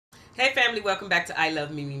Hey family, welcome back to I Love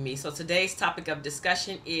Me, Me, Me. So today's topic of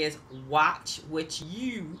discussion is watch what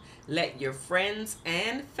you let your friends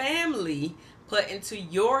and family put into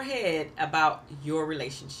your head about your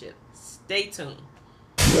relationship. Stay tuned.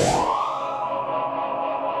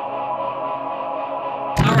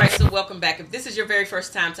 Alright, so welcome back. If this is your very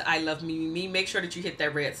first time to I Love Me, Me, Me, make sure that you hit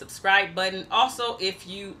that red subscribe button. Also, if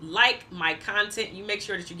you like my content, you make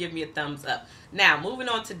sure that you give me a thumbs up. Now, moving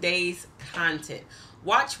on to today's content.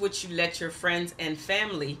 Watch what you let your friends and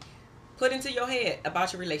family put into your head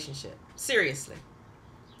about your relationship. Seriously.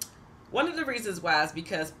 One of the reasons why is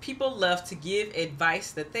because people love to give advice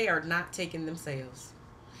that they are not taking themselves.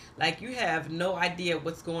 Like you have no idea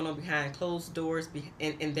what's going on behind closed doors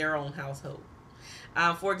in their own household.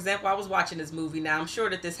 For example, I was watching this movie. Now, I'm sure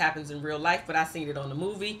that this happens in real life, but I seen it on the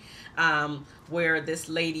movie where this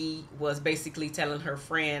lady was basically telling her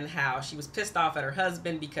friend how she was pissed off at her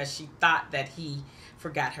husband because she thought that he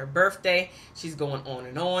forgot her birthday. She's going on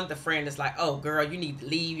and on. The friend is like, oh, girl, you need to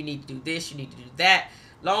leave. You need to do this. You need to do that.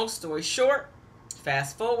 Long story short,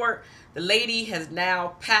 fast forward, the lady has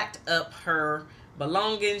now packed up her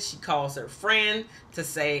belongings. She calls her friend to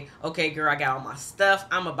say, okay, girl, I got all my stuff.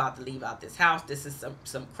 I'm about to leave out this house. This is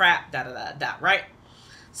some crap, da-da-da-da, right?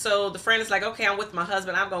 So the friend is like, okay, I'm with my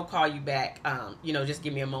husband. I'm going to call you back. Just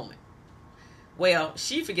give me a moment. Well,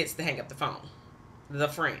 she forgets to hang up the phone, the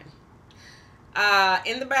friend.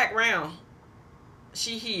 In the background,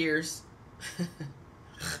 she hears...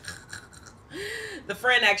 the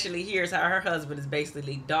friend actually hears how her husband is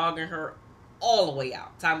basically dogging her all the way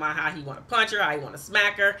out. Talking about how he want to punch her, how he want to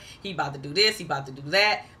smack her. He about to do this, he about to do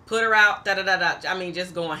that. Put her out, da-da-da-da. I mean,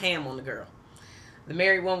 just going ham on the girl. The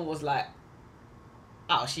married woman was like,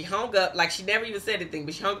 oh, she hung up. Like, she never even said anything,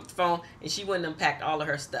 but she hung up the phone, and she went and unpacked all of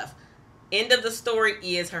her stuff. End of the story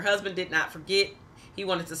is her husband did not forget. He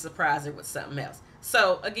wanted to surprise her with something else.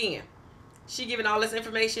 So, again, she giving all this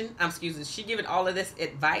information. She giving all of this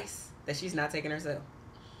advice that she's not taking herself.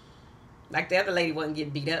 Like the other lady wasn't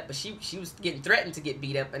getting beat up, but she was getting threatened to get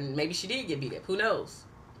beat up, and maybe she did get beat up. Who knows?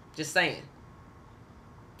 Just saying.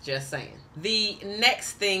 Just saying. The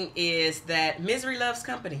next thing is that misery loves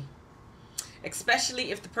company.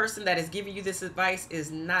 Especially if the person that is giving you this advice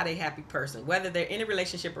is not a happy person. Whether they're in a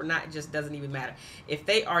relationship or not, it just doesn't even matter. If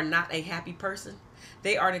they are not a happy person,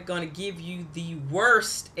 they are going to give you the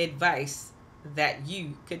worst advice that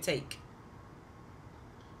you could take.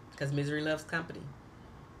 Because misery loves company.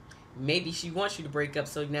 Maybe she wants you to break up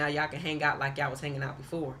so now y'all can hang out like y'all was hanging out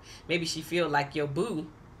before. Maybe she feel like your boo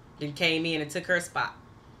then came in and took her spot.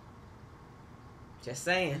 Just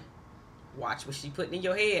saying. Watch what she putting in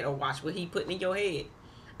your head, or watch what he putting in your head.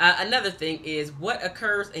 Another thing is what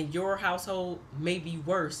occurs in your household may be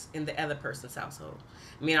worse in the other person's household.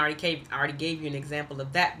 I mean, I already gave you an example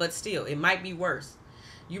of that, but still, it might be worse.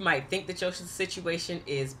 You might think that your situation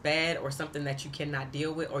is bad or something that you cannot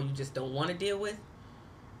deal with, or you just don't want to deal with.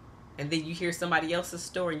 And then you hear somebody else's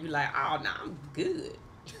story and you're like, oh, no, I'm good.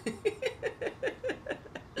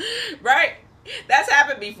 Right? That's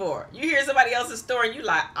happened before. You hear somebody else's story and you're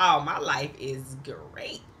like, oh, my life is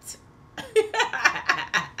great.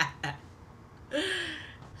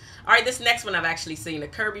 All right, this next one I've actually seen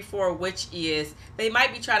occur before, which is they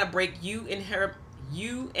might be trying to break you and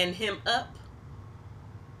him up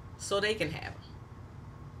so they can have him.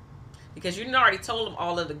 Because you already told them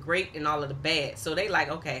all of the great and all of the bad. So they like,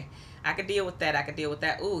 okay, I could deal with that. I could deal with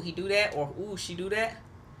that. Ooh, he do that. Or ooh, she do that.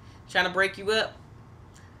 Trying to break you up.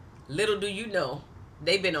 Little do you know,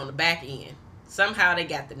 they've been on the back end. Somehow they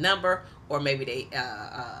got the number. Or maybe they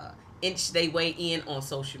inch their way in on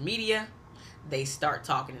social media. They start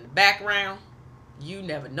talking in the background. You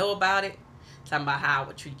never know about it. Talking about how I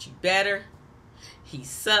would treat you better. He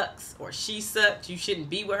sucks or she sucks. You shouldn't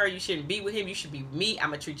be with her. You shouldn't be with him. You should be with me. I'm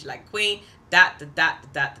going to treat you like a queen. That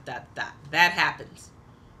happens.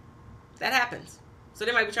 That happens. So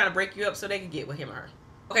they might be trying to break you up so they can get with him or her.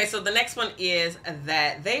 Okay, so the next one is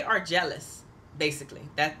that they are jealous, basically.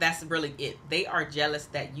 That's really it. They are jealous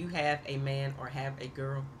that you have a man or have a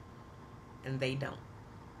girl and they don't.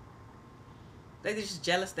 They're just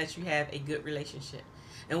jealous that you have a good relationship.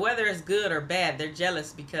 And whether it's good or bad, they're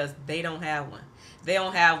jealous because they don't have one. They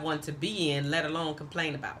don't have one to be in, let alone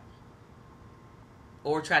complain about.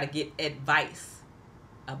 Or try to get advice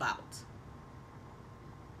about.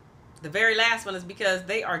 The very last one is because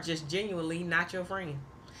they are just genuinely not your friend.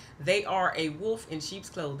 They are a wolf in sheep's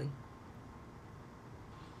clothing.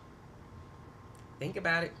 Think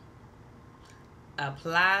about it.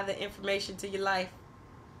 Apply the information to your life.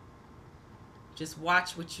 Just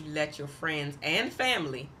watch what you let your friends and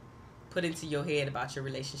family put into your head about your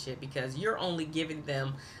relationship, because you're only giving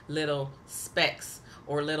them little specks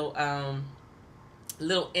or little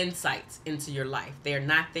insights into your life. They're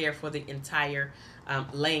not there for the entire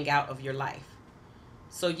laying out of your life.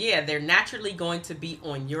 So yeah, they're naturally going to be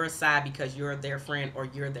on your side because you're their friend or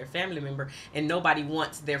you're their family member, and nobody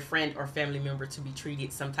wants their friend or family member to be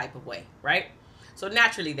treated some type of way, right? So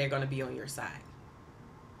naturally they're going to be on your side.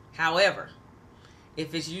 However,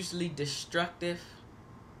 if it's usually destructive,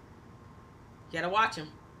 you gotta watch them.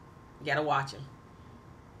 You gotta watch them.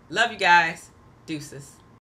 Love you guys. Deuces.